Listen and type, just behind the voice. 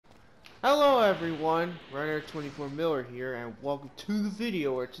Hello everyone, Runner24 Miller here, and welcome to the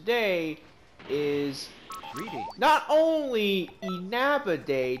video where today is not only Inaba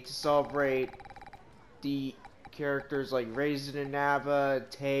Day to celebrate the characters like Reisen Inaba,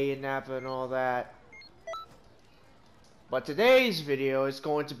 Tewi Inaba, and all that, but today's video is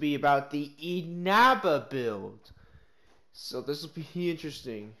going to be about the Inaba build. So this will be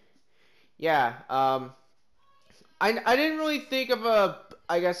interesting. Yeah, I didn't really think of an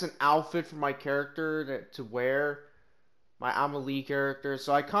outfit for my character to wear, my Amelie character,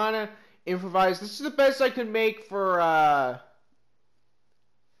 so I kind of improvised. This is the best I could make for,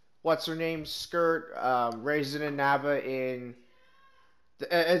 what's her name, skirt, Reisen Inaba in,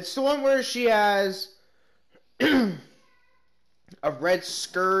 it's the one where she has a red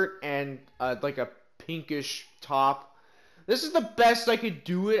skirt and, like a pinkish top. This is the best I could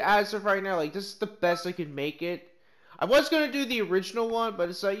do it as of right now. Like, this is the best I could make it. I was gonna do the original one, but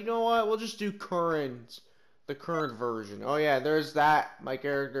it's like, you know what? We'll just do the current version. Oh yeah, there's that. My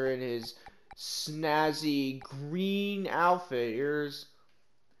character in his snazzy green outfit. Here's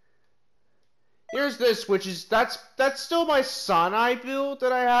this, which is that's still my Sanai build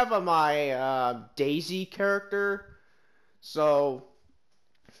that I have on my Daisy character. So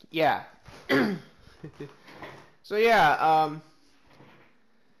yeah. So yeah.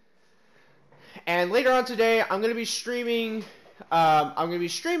 And later on today, I'm gonna be streaming.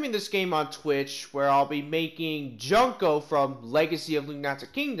 This game on Twitch, where I'll be making Junko from Legacy of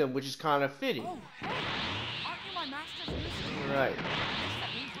Lunatic Kingdom, which is kind of fitting. Oh, hey. Aren't you my master's mystery? Right.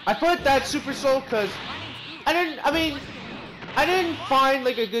 I put that Super Soul because I didn't find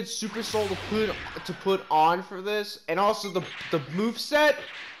like a good Super Soul to put on for this, and also the moveset,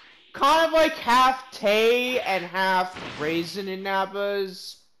 kind of like half Tay and half Reisen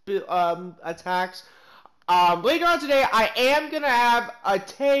Inaba's attacks. Later on today, I am gonna have a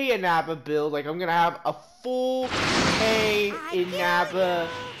Tewi Inaba build. Like, I'm gonna have a full Tewi Inaba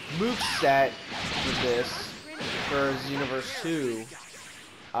moveset for this, for XENOVERSE 2.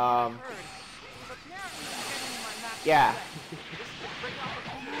 Yeah.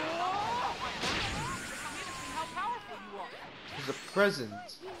 It's a present.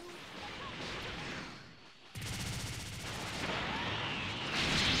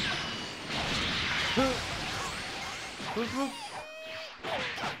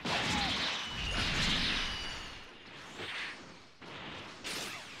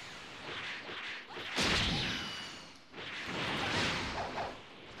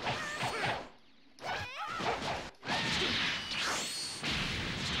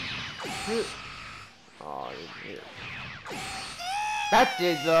 Oh, that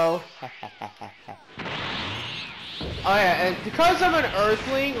did though. Oh yeah, and because I'm an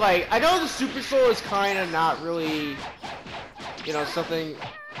Earthling, like, I know the Super Soul is kind of not really, you know, something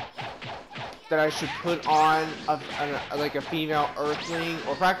that I should put on like a female Earthling,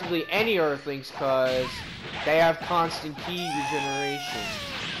 or practically any Earthlings, because they have constant ki regeneration.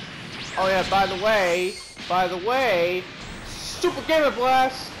 Oh yeah, by the way, Super Gamer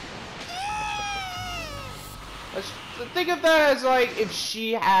Blast! Think of that as like if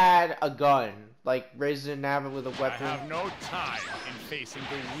she had a gun. Like, Reisen Inaba with a weapon. I have no time in facing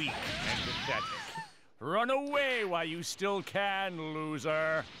the weak and pathetic. Run away while you still can,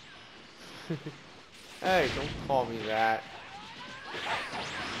 loser. Hey, don't call me that.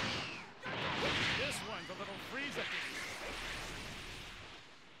 This one's a little freezer.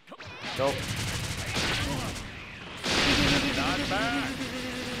 Nope. Not bad.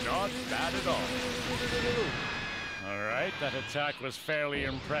 Not bad at all. Alright, that attack was fairly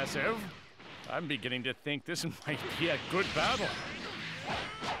impressive. I'm beginning to think this might be a good battle. I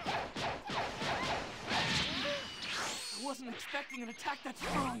wasn't expecting an attack that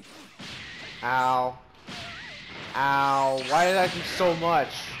strong. Ow. Ow. Why did I do so much?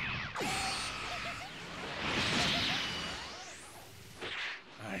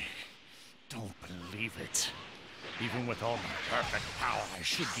 I don't believe it. Even with all my perfect power, I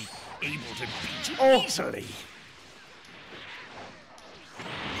should be able to beat you easily.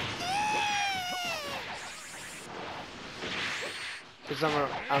 Cause I'm a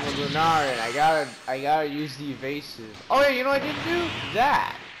Lunarian. I gotta use the evasive. Oh yeah, you know I didn't do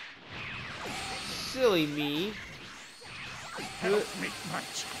that. Silly me. Help me, my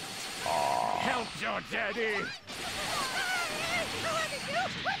child. Help your daddy.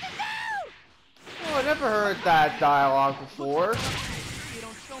 Oh, I never heard that dialogue before. You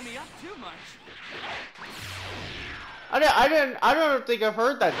don't show me up too much. I don't think I've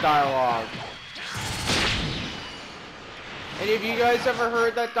heard that dialogue. Any of you guys ever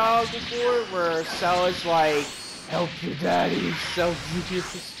heard that dialogue before? Where Cell is like, help your daddy, Cell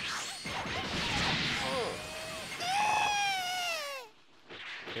Julius.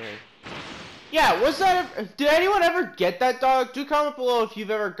 Okay. Yeah, was that... Did anyone ever get that dialogue? Do comment below if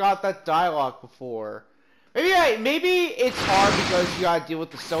you've ever got that dialogue before. Maybe it's hard because you gotta deal with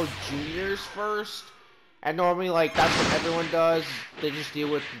the Cell Juniors first. And normally, like, that's what everyone does. They just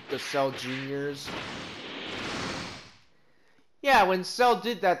deal with the Cell Juniors. Yeah, when Cell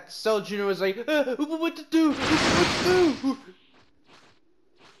did that, Cell Junior was like, what to do? What to do?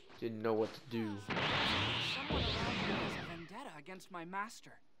 Didn't know what to do. Someone around here has a vendetta against my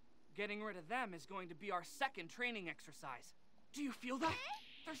master. Getting rid of them is going to be our second training exercise. Do you feel that?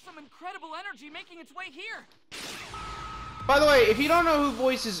 There's some incredible energy making its way here. By the way, if you don't know who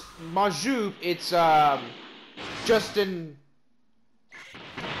voices Majub, it's Justin.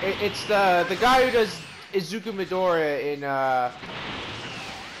 It's the guy who does Izuku Midoriya in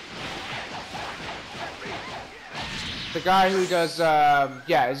the guy who does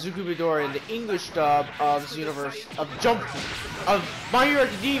Izuku Midoriya in the English dub of XENOVERSE of My Hero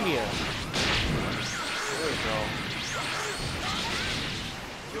Academia. There we go.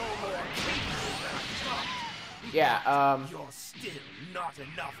 Yeah, You're still not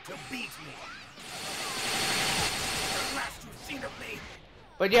enough to beat me. The last you've seen of me.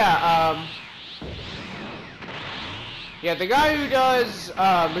 But yeah, the guy who does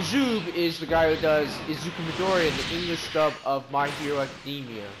Majub is the guy who does Izuku Midoriya in the English dub of My Hero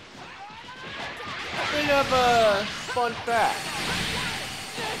Academia. Bit of a fun fact.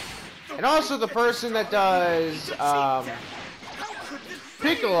 And also the person that does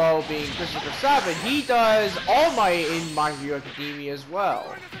Piccolo, being Christopher Sabat, he does All Might in My Hero Academia as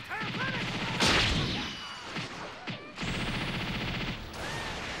well.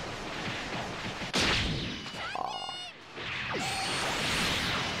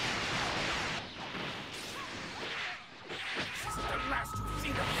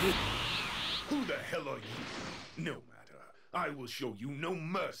 Who the hell are you? No matter. I will show you no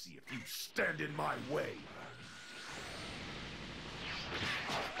mercy if you stand in my way.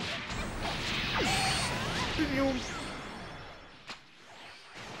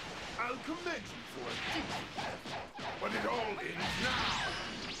 I'll commend you for a deep effort, but it all ends now.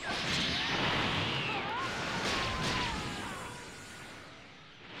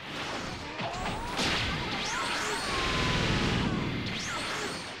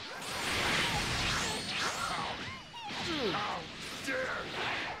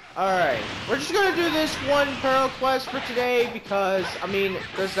 Alright, we're just gonna do this one parallel quest for today because, I mean,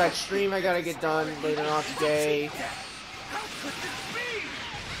 there's that stream I gotta get done later on today.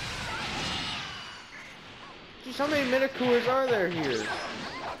 Jeez, how many Minotaurs are there here? This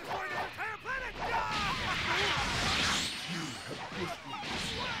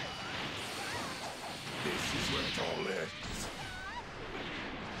is where it all ends.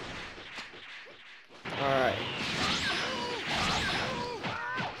 Alright.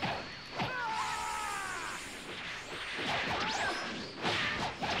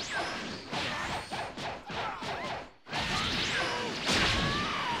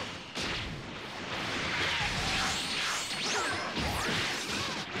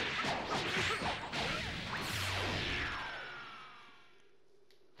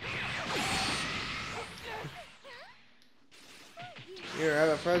 Here, have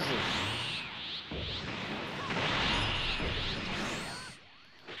a present.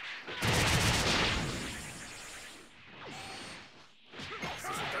 This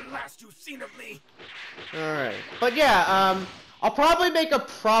is the last you've seen of me. Alright. But yeah, I'll probably make a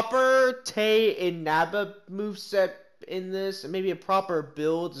proper Tewi Inaba moveset in this, and maybe a proper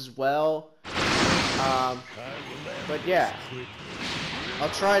build as well. But yeah. I'll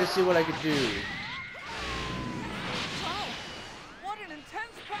try to see what I can do.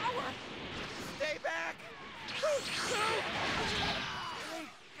 Stay back! Hey,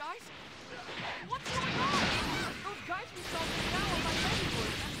 guys? What's going on? Those guys we saw just now are my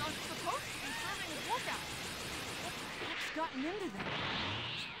neighbors and are supposed to be serving as lookouts. What's gotten into them?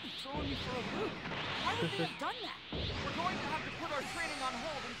 You're throwing me for a loop. Why would they have done that? We're going to have to put our training on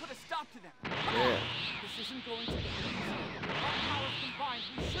hold and put a stop to them. Come on! This isn't going to be easy. With our powers combined,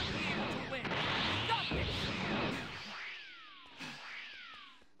 we should be able to win. We got this!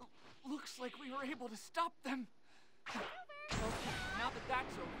 Looks like we were able to stop them. Okay, now that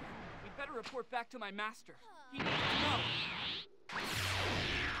that's over, we'd better report back to my master. He needs to know.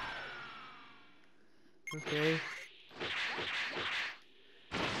 Okay.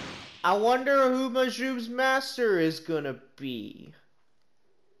 I wonder who Majub's master is gonna be.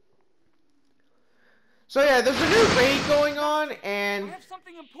 So yeah, there's a new raid going on, and I have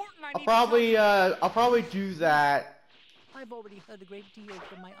something important I I'll need probably do that. I've already heard a great deal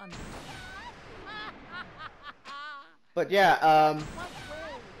from my uncle. But yeah, What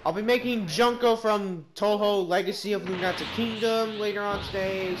way? I'll be making Junko from Toho Legacy of Lunata Kingdom later on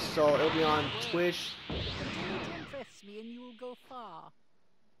today, so it'll be on Twitch. Continue to impress me and you will go far.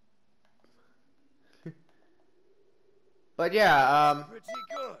 But yeah, Pretty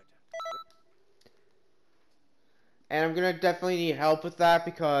good. and I'm gonna definitely need help with that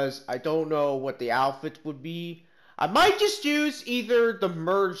because I don't know what the outfit would be. I might just use either the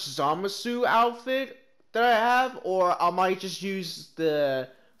merged Zamasu outfit that I have, or I might just use the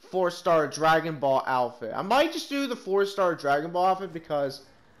 4-star Dragon Ball outfit. I might just do the 4-star Dragon Ball outfit because,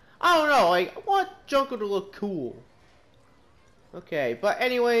 I don't know, like, I want Junko to look cool. Okay, but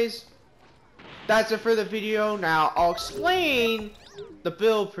anyways, that's it for the video. Now, I'll explain the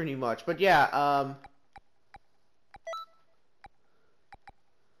build pretty much, but yeah,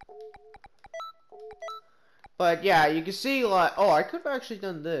 but yeah, you can see, like, oh, I could have actually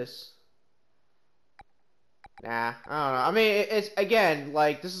done this. Nah, I don't know. I mean, it's, again,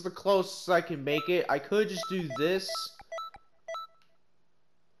 like, this is the closest I can make it. I could just do this.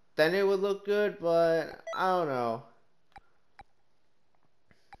 Then it would look good, but I don't know.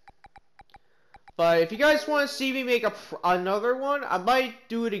 But if you guys want to see me make another one, I might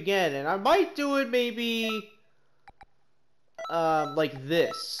do it again. And I might do it maybe, like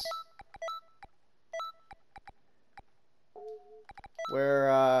this.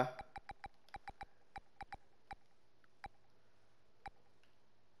 Where,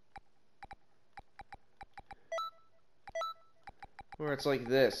 it's like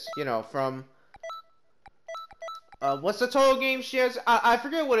this, you know, from, what's the total game she has? I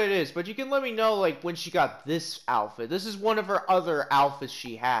forget what it is, but you can let me know, like, when she got this outfit. This is one of her other outfits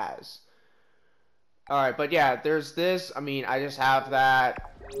she has. Alright, but yeah, there's this. I mean, I just have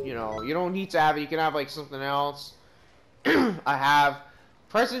that. You know, you don't need to have it. You can have, like, something else. I have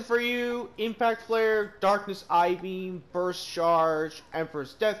Present for You, Impact Flare, Darkness Eye Beam, Burst Charge,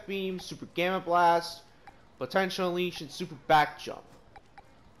 Emperor's Death Beam, Super Gamma Blast, Potential Unleash, and Super Back Jump.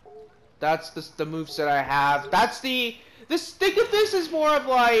 That's the moveset I have. That's think of this as more of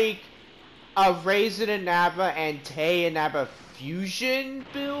like a Reisen Inaba and Tewi Inaba fusion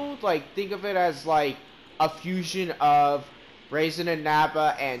build. Like, think of it as like a fusion of Reisen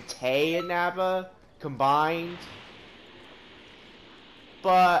Inaba and Tewi Inaba combined.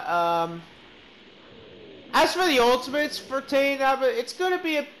 But, as for the ultimates for Tewi Inaba, it's gonna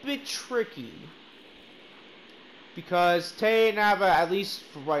be a bit tricky. Because Tewi Inaba, at least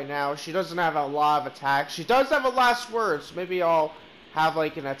for right now, she doesn't have a lot of attacks. She does have a last word, so maybe I'll have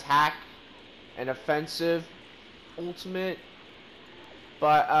like an attack, an offensive ultimate.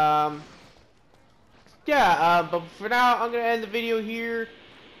 But, yeah, but for now, I'm going to end the video here.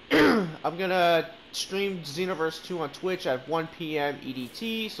 I'm going to stream XENOVERSE 2 on Twitch at 1 p.m.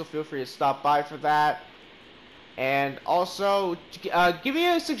 EDT, so feel free to stop by for that. And also, give me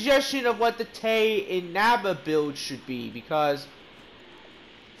a suggestion of what the Tewi Inaba build should be, because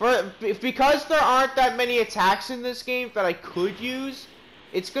there aren't that many attacks in this game that I could use,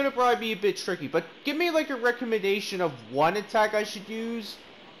 it's gonna probably be a bit tricky. But give me like a recommendation of one attack I should use,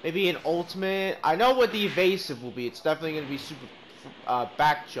 maybe an ultimate. I know what the evasive will be. It's definitely gonna be super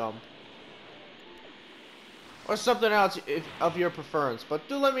back jump, or something else of your preference. But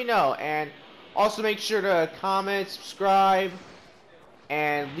do let me know, and also make sure to comment, subscribe,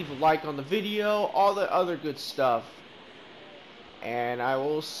 and leave a like on the video, all the other good stuff. And I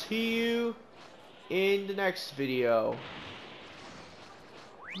will see you in the next video.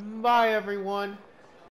 Bye, everyone.